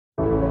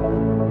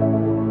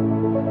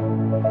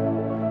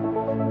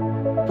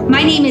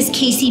My name is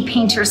Casey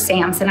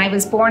Painter-Sams, and I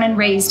was born and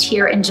raised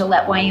here in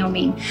Gillette,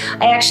 Wyoming.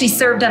 I actually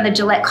served on the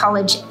Gillette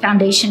College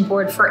Foundation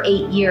Board for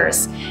 8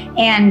 years.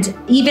 And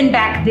even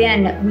back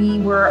then, we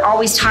were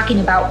always talking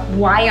about,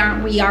 why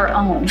aren't we our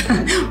own?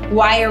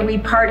 Why are we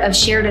part of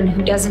Sheridan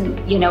who doesn't,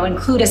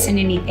 include us in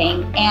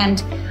anything?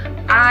 And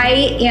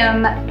I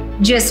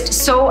am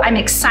just I'm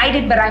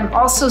excited, but I'm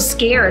also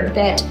scared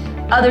that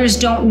others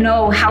don't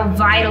know how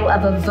vital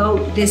of a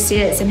vote this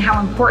is and how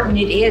important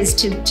it is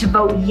to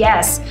vote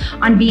yes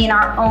on being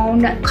our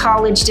own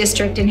college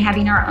district and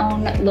having our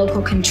own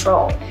local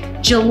control.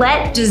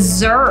 Gillette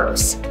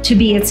deserves to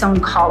be its own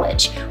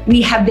college.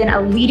 We have been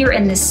a leader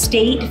in the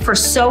state for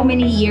so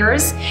many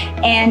years,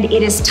 and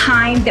it is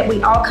time that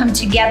we all come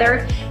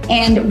together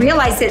and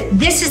realize that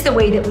this is the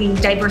way that we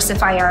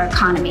diversify our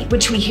economy,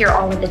 which we hear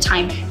all of the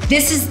time.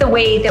 This is the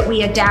way that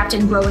we adapt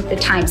and grow with the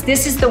times.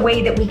 This is the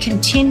way that we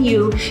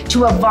continue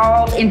to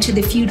evolve into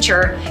the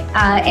future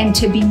and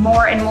to be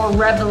more and more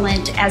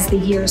relevant as the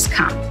years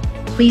come.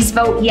 Please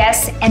vote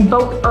yes, and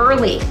vote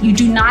early. You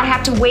do not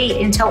have to wait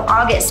until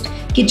August.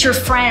 Get your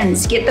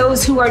friends, get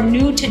those who are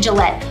new to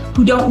Gillette,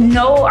 who don't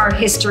know our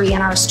history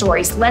and our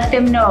stories. Let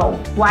them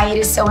know why it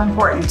is so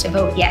important to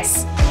vote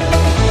yes.